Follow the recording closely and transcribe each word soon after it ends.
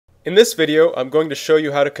In this video, I'm going to show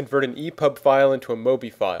you how to convert an EPUB file into a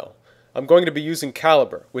MOBI file. I'm going to be using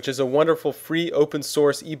Calibre, which is a wonderful free open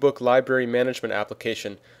source ebook library management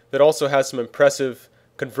application that also has some impressive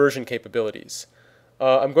conversion capabilities.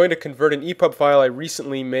 I'm going to convert an EPUB file I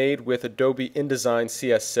recently made with Adobe InDesign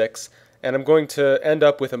CS6, and I'm going to end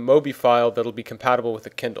up with a MOBI file that will be compatible with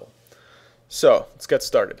a Kindle. So, let's get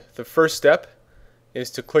started. The first step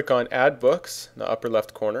is to click on Add Books in the upper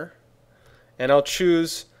left corner, and I'll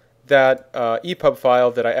choose that EPUB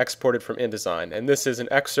file that I exported from InDesign, and this is an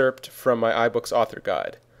excerpt from my iBooks author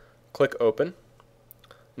guide. Click Open,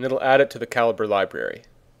 and it'll add it to the Calibre library.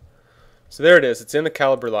 So there it is, it's in the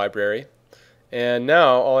Calibre library, and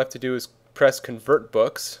now all I have to do is press Convert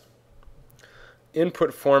Books.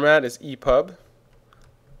 Input format is EPUB.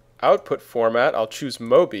 Output format, I'll choose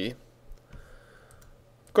MOBI. I'm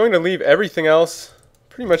going to leave everything else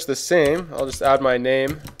pretty much the same. I'll just add my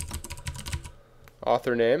name,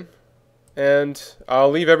 author name, and I'll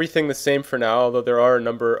leave everything the same for now, although there are a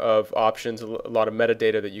number of options, a lot of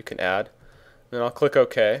metadata that you can add. Then I'll click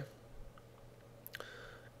OK,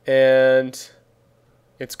 and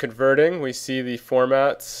it's converting. We see the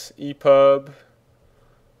formats, EPUB.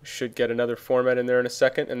 We should get another format in there in a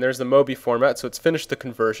second, and there's the MOBI format, so it's finished the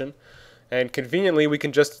conversion. And conveniently we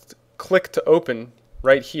can just click to open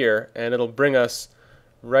right here, and it'll bring us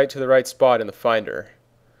right to the right spot in the Finder.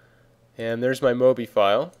 And there's my MOBI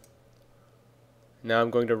file. Now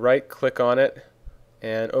I'm going to right click on it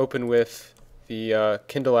and open with the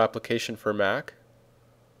Kindle application for Mac.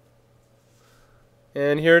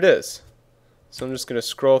 And here it is. So I'm just going to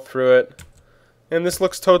scroll through it, and this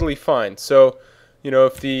looks totally fine. So,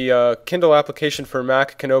 if the Kindle application for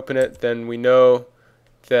Mac can open it, then we know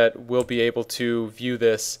that we'll be able to view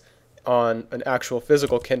this on an actual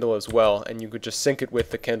physical Kindle as well, and you could just sync it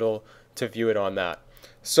with the Kindle to view it on that.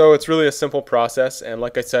 So it's really a simple process, and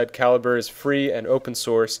like I said, Calibre is free and open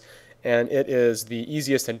source, and it is the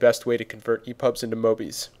easiest and best way to convert EPUBs into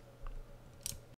MOBIs.